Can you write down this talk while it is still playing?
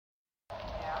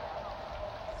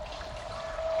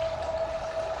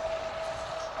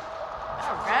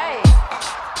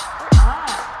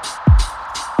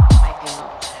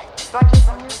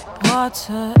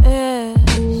water is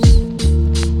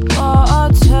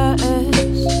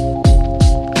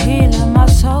healing my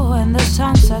soul when the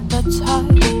sun's at the top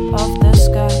of the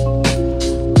sky.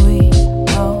 We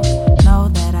both know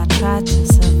that I tried to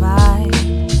survive.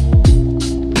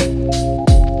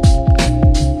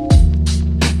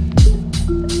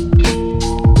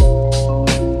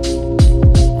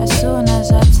 As soon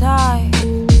as I die,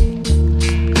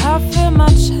 I feel my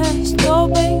chest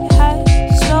going high,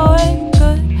 slowing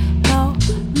good, no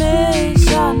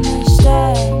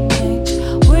misunderstandings.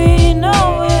 We know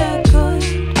we're good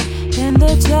in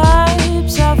the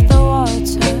depths of the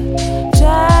water,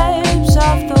 depths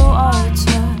of the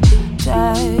water,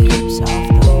 depths of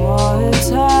the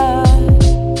water.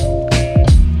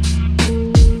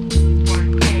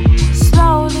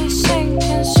 Slowly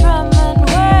sinking, swimming,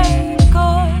 we're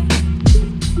good.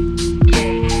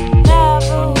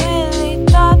 Never really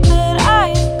thought that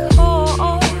I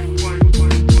could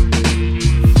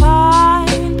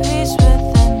find peace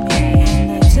within me in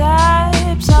the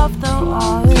depths of the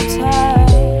water.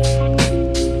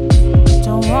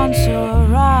 Don't want to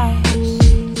arise,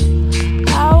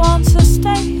 I want to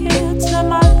stay here till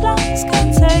my lungs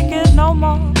can't take it no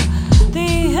more. The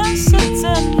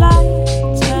instant light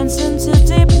turns into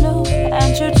deep blue,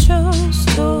 and you choose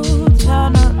to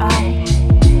turn around.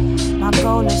 My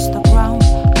goal is the ground.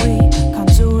 We can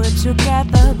do it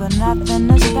together, but nothing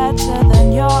is better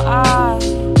than your eyes.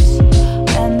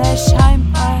 And they shine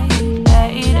bright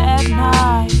late at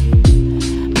night.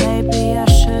 Maybe I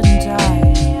shouldn't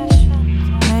die.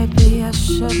 Maybe I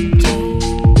shouldn't die.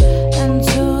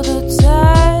 Into the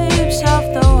depths of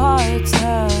the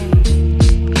water.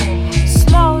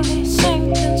 Slowly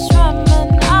sinking,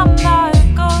 swimming, I'm not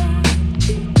good.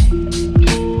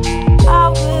 I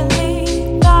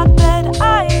really thought that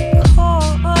I could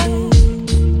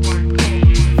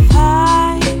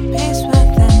find peace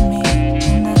within me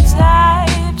in the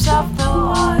depths of the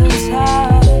water,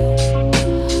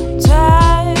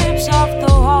 depths of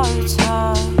the water.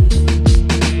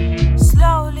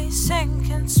 Slowly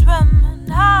sinking, swimming,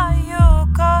 are you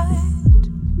good?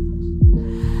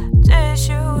 Did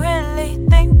you really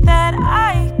think that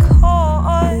I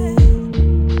could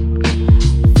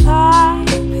find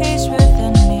peace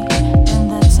within me in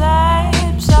the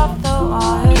depths of the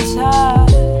water?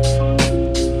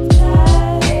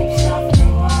 Depths of the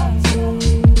water,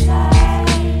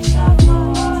 depths of the water, depths of the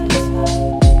water,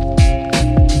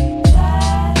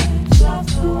 depths of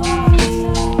the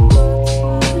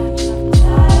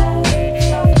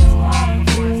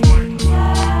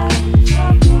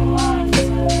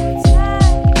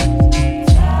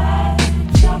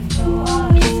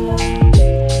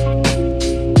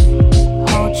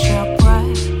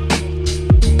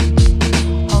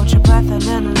Hold your breath a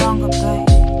little longer, babe.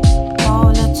 Roll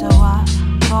it a while,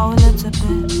 roll it a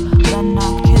bit. When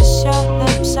I kiss your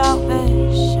lips, I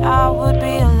wish I would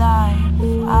be alive.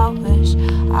 I wish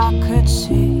I could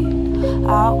see,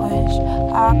 I wish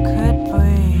I could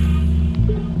breathe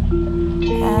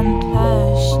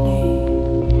endlessly,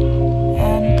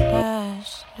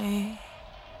 endlessly.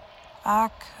 I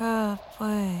could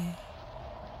breathe.